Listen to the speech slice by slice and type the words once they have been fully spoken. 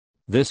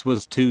This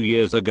was 2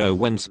 years ago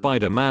when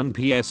Spider-Man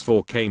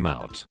PS4 came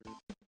out.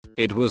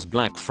 It was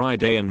Black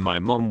Friday and my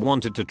mom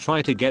wanted to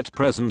try to get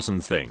presents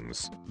and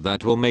things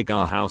that will make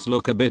our house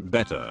look a bit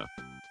better.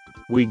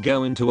 We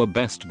go into a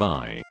Best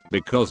Buy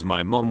because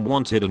my mom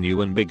wanted a new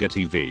and bigger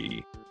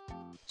TV.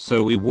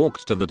 So we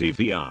walked to the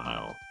TV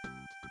aisle.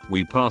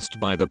 We passed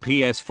by the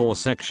PS4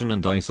 section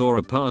and I saw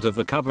a part of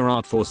the cover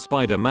art for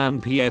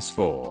Spider-Man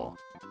PS4.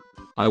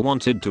 I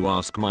wanted to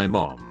ask my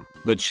mom,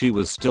 but she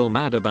was still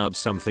mad about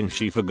something.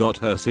 She forgot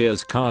her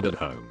Sears card at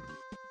home.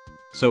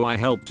 So I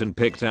helped and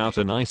picked out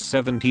a nice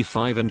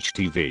 75-inch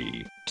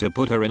TV to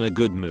put her in a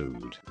good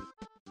mood.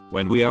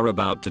 When we are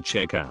about to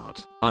check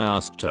out, I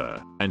asked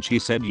her, and she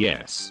said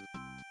yes.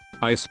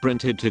 I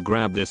sprinted to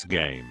grab this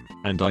game,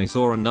 and I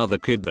saw another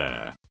kid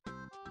there.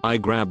 I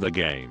grabbed the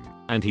game,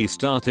 and he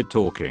started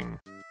talking.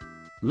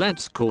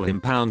 Let's call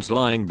him Pounds.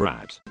 Lying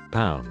brat.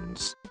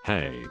 Pounds,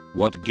 hey,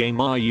 what game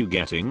are you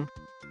getting?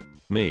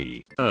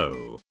 Me,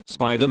 oh,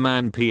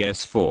 Spider-Man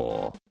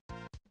PS4.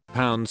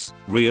 Pounds,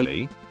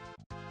 really?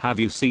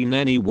 Have you seen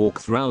any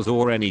walkthroughs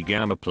or any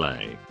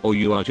gameplay, or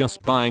you are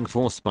just buying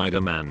for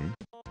Spider-Man?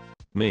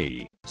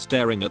 Me,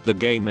 staring at the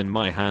game in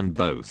my hand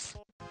both.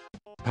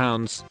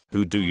 Pounds,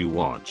 who do you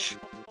watch?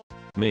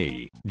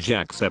 Me,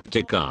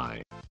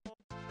 Jacksepticeye.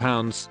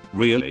 Pounds,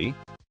 really?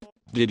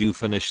 Did you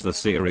finish the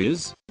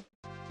series?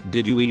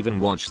 Did you even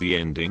watch the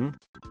ending?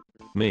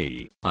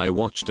 Me, I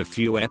watched a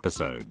few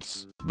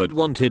episodes, but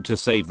wanted to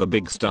save the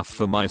big stuff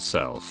for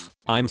myself.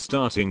 I'm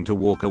starting to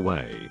walk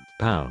away.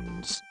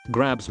 Pounds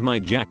grabs my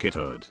jacket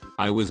hood.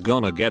 I was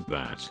gonna get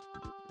that.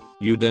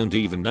 You don't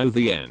even know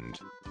the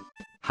end.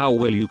 How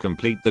will you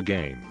complete the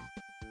game?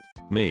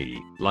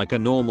 Me, like a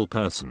normal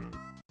person.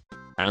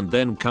 And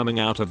then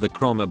coming out of the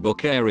chroma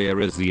book area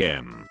is the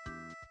M.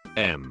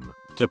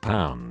 To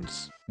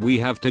Pounds, we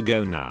have to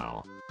go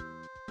now.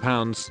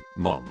 Pounds,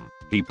 mom,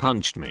 he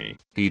punched me.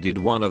 He did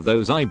one of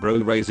those eyebrow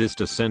raises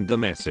to send the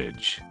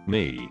message.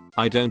 Me,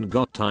 I don't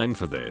got time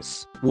for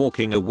this.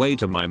 Walking away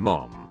to my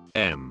mom.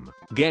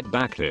 Get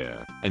back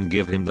here and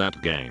give him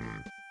that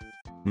game.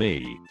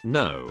 Me,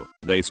 no.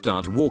 They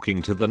start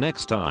walking to the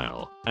next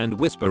aisle and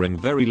whispering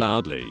very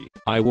loudly.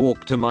 I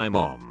walk to my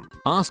mom.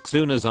 Ask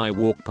soon as I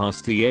walk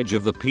past the edge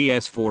of the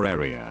PS4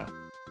 area.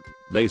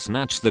 They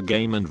snatched the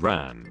game and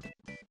ran.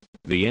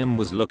 The M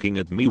was looking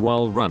at me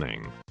while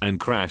running and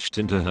crashed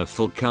into her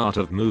full cart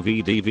of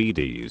movie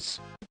DVDs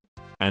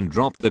and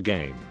dropped the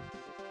game.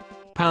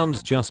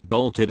 Pounds just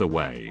bolted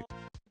away.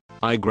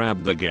 I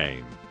grabbed the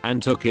game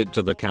and took it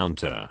to the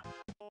counter.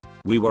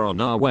 We were on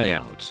our way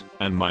out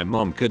and my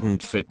mom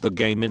couldn't fit the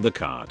game in the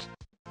cart.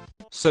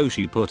 So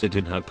she put it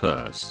in her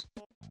purse.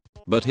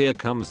 But here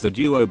comes the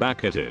duo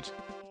back at it.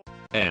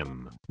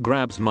 M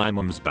grabs my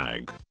mom's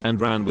bag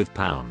and ran with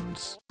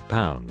Pounds.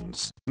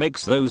 Pounds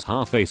makes those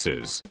half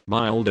faces.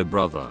 My older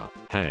brother,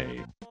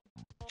 hey.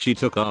 She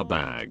took our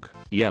bag,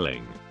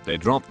 yelling. They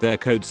dropped their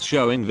coats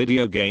showing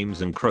video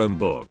games and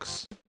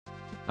Chromebooks.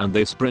 And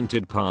they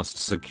sprinted past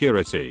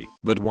security,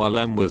 but while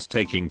M was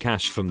taking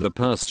cash from the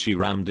purse she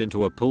rammed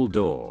into a pull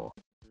door.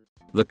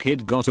 The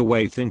kid got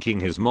away thinking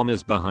his mom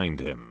is behind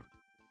him.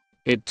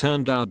 It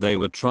turned out they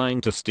were trying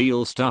to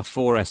steal stuff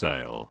for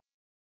sale.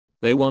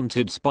 They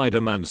wanted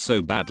Spider-Man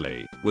so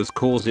badly was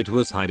cause it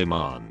was high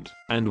demand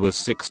and was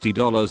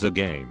 $60 a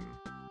game.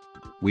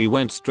 We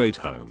went straight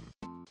home.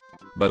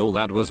 But all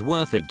that was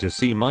worth it to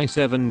see my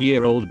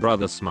 7-year-old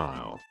brother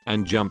smile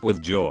and jump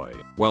with joy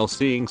while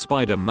seeing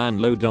Spider-Man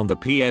load on the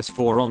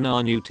PS4 on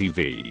our new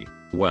TV.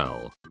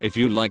 Well, if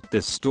you liked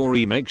this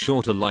story make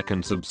sure to like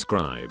and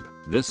subscribe.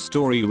 This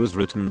story was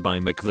written by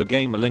Mick the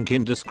Gamer, link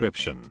in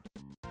description.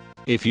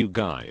 If you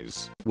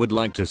guys would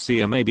like to see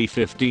a maybe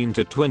 15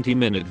 to 20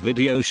 minute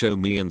video, show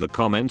me in the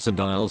comments and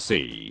I'll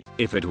see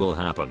if it will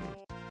happen.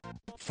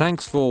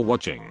 Thanks for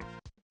watching.